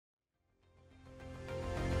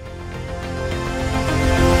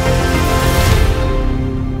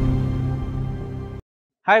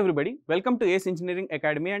Hi everybody, welcome to ACE Engineering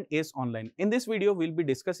Academy and ACE Online. In this video, we will be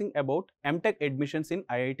discussing about M.Tech admissions in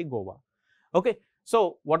IIT Goa. Okay,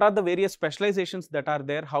 so what are the various specializations that are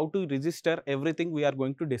there, how to register, everything we are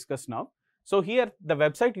going to discuss now. So here the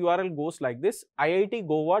website URL goes like this: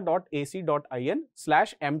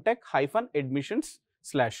 iitgoa.ac.in/mtech-admissions/.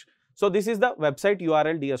 So this is the website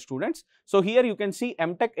URL, dear students. So here you can see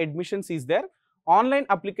M.Tech admissions is there. Online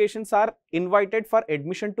applications are invited for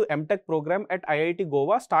admission to M.Tech program at IIT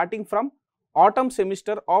Goa starting from autumn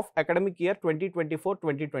semester of academic year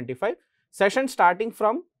 2024-2025, session starting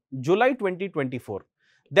from July 2024.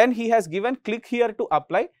 Then he has given click here to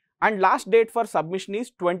apply and last date for submission is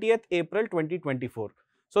 20th April 2024.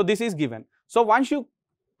 So this is given. So once you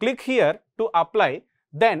click here to apply,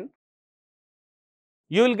 then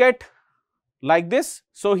you will get like this.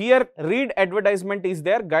 So here read advertisement is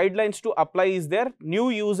there, guidelines to apply is there,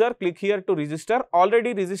 new user, click here to register,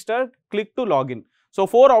 already registered, click to login. So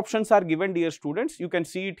 4 options are given, dear students, you can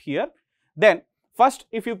see it here. Then first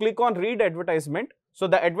if you click on read advertisement, so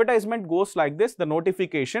the advertisement goes like this, the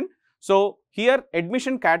notification. So here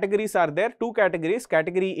admission categories are there, 2 categories,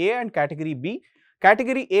 category A and category B.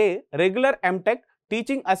 Category A, regular M.Tech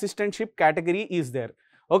teaching assistantship category is there.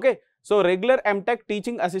 Okay. So regular M.Tech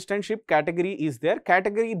teaching assistantship category is there.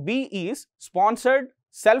 Category B is sponsored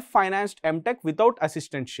self-financed M.Tech without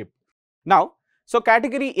assistantship. Now, so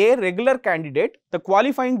category A, regular candidate, the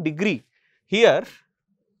qualifying degree here,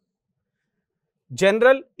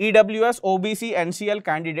 general, EWS, OBC, NCL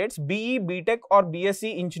candidates, BE, BTech or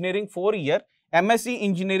BSc engineering 4-year, MSc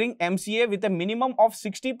engineering, MCA with a minimum of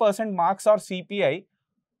 60% marks or CPI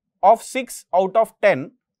of 6 out of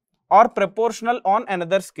 10 or proportional on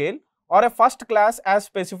another scale, or a first class as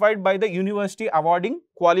specified by the university awarding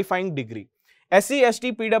qualifying degree. SC,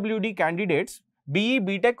 ST, PWD candidates, BE,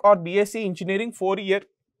 BTech or BSc engineering 4-year,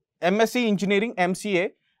 MSc engineering,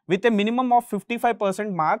 MCA with a minimum of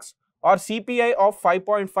 55% marks or CPI of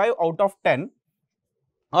 5.5 out of 10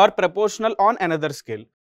 or proportional on another scale.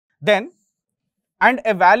 Then, and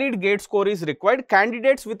a valid gate score is required.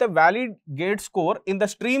 Candidates with a valid gate score in the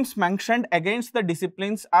streams mentioned against the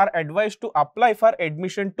disciplines are advised to apply for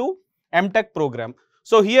admission to M.Tech program.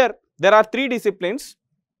 So here there are 3 disciplines: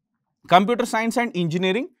 computer science and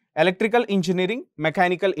engineering, electrical engineering,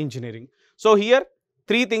 mechanical engineering. So here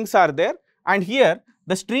 3 things are there, and here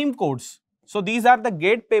the stream codes. So these are the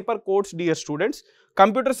gate paper codes, dear students.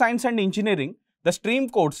 Computer science and engineering, the stream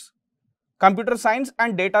codes: computer science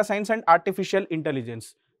and data science and artificial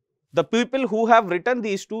intelligence. The people who have written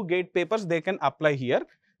these 2 gate papers, they can apply here.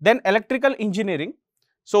 Then electrical engineering.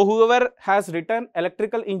 So whoever has written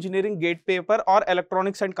electrical engineering gate paper or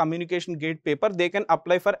electronics and communication gate paper, they can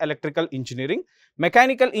apply for electrical engineering.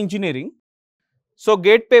 Mechanical engineering. So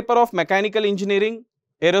gate paper of mechanical engineering,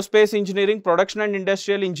 aerospace engineering, production and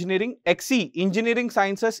industrial engineering, XE engineering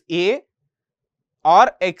sciences A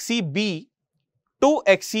or XE B to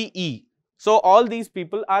XE E. So all these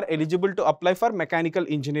people are eligible to apply for mechanical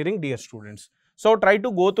engineering, dear students. So try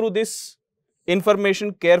to go through this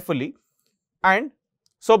information carefully. And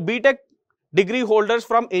so BTech degree holders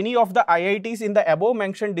from any of the IITs in the above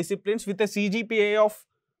mentioned disciplines with a CGPA of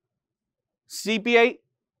CPI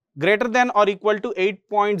greater than or equal to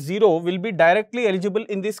 8.0 will be directly eligible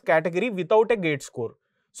in this category without a gate score.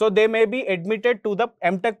 So they may be admitted to the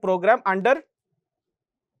M.Tech program under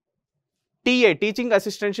TA, teaching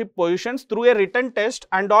assistantship positions, through a written test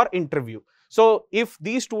and or interview. So if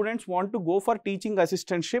these students want to go for teaching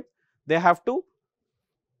assistantship, they have to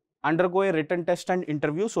undergo a written test and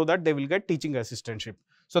interview so that they will get teaching assistantship.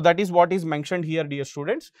 So that is what is mentioned here, dear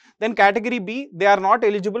students. Then category B, they are not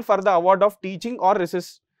eligible for the award of teaching or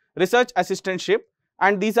research assistantship,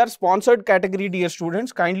 and these are sponsored category, dear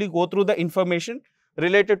students. Kindly go through the information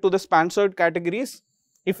related to the sponsored categories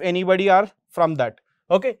if anybody are from that.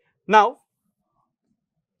 Okay. Now,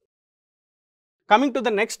 coming to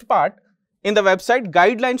the next part in the website,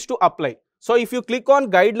 guidelines to apply. So if you click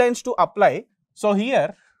on guidelines to apply, so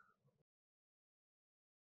here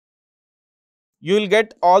you will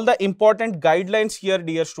get all the important guidelines here,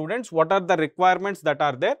 dear students. What are the requirements that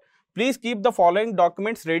are there? Please keep the following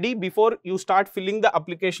documents ready before you start filling the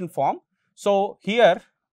application form. So here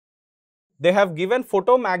they have given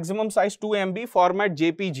photo maximum size 2 MB, format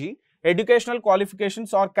JPG, educational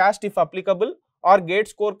qualifications or caste if applicable, or gate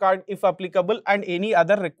scorecard if applicable, and any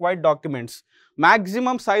other required documents.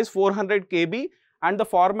 Maximum size 400 KB and the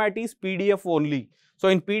format is PDF only. So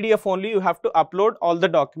in PDF only you have to upload all the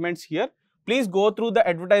documents here. Please go through the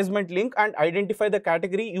advertisement link and identify the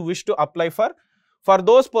category you wish to apply for. For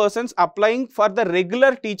those persons applying for the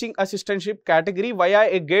regular teaching assistantship category via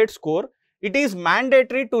a gate score, it is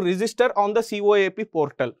mandatory to register on the COAP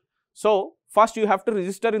portal. So, first you have to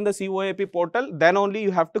register in the COAP portal, then only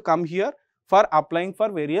you have to come here for applying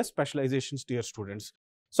for various specializations, dear students.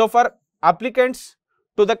 So, for applicants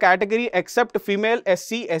to the category except female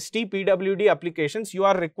SC, ST, PWD applications, you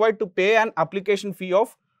are required to pay an application fee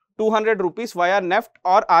of 200 rupees via NEFT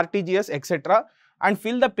or RTGS, etc. and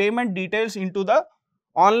fill the payment details into the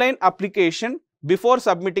online application before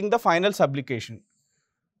submitting the final application.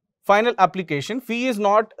 Final application fee is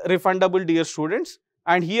not refundable, dear students,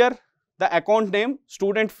 and here the account name,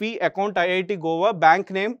 student fee, account IIT Goa,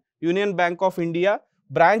 bank name Union Bank of India,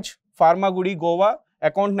 branch Pharmagudi Goa,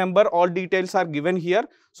 account number, all details are given here.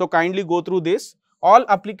 So, kindly go through this. All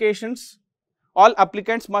applicants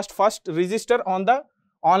must first register on the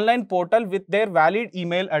online portal with their valid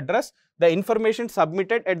email address. The information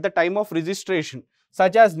submitted at the time of registration,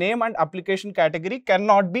 such as name and application category,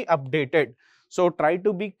 cannot be updated. So, try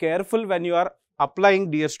to be careful when you are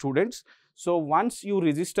applying, dear students. So, once you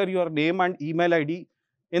register your name and email ID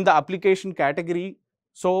in the application category,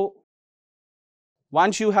 so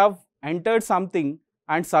once you have entered something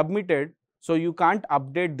and submitted, so you can't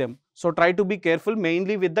update them. So, try to be careful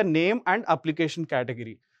mainly with the name and application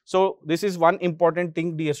category. So, this is one important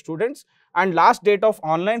thing, dear students. And last date of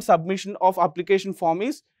online submission of application form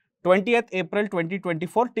is 20th April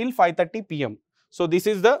 2024 till 5:30 PM. So, this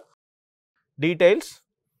is the details.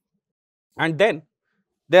 And then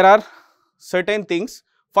there are certain things.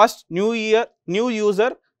 First, new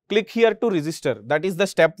user, click here to register. That is the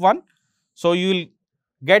step 1. So, you will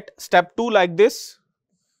get step 2 like this.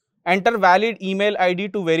 Enter valid email ID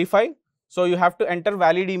to verify. So, you have to enter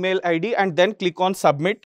valid email ID and then click on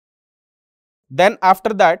submit. Then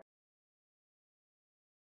after that,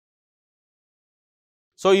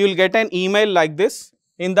 so you will get an email like this.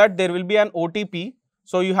 In that there will be an OTP.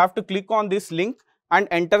 So, you have to click on this link and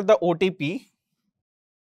enter the OTP.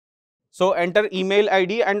 So, enter email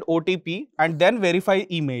ID and OTP and then verify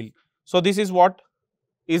email. So, this is what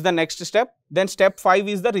is the next step. Then step 5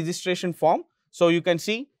 is the registration form. So, you can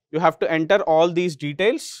see you have to enter all these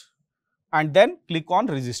details and then click on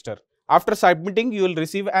register. After submitting, you will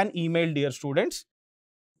receive an email, dear students,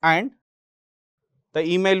 and the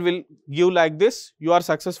email will give like this: you are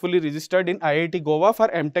successfully registered in IIT Goa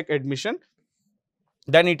for M.Tech admission.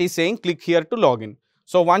 Then it is saying click here to login.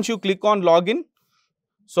 So, once you click on login,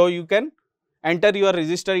 so you can enter your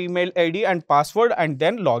register email ID and password and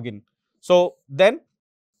then login. So, then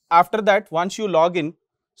after that, once you log in,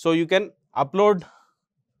 so you can upload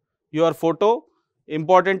your photo,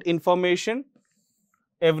 important information,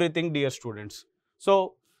 everything, dear students.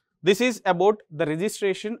 So, this is about the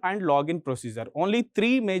registration and login procedure. Only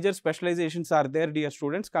 3 major specializations are there, dear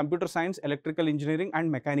students: computer science, electrical engineering and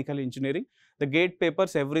mechanical engineering. The gate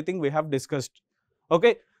papers, everything we have discussed.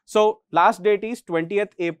 Okay. So, last date is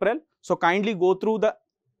 20th April. So, kindly go through the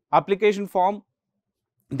application form,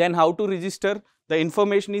 then how to register. The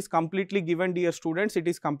information is completely given, dear students. It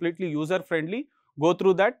is completely user friendly. Go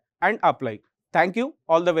through that and apply. Thank you.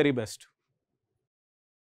 All the very best.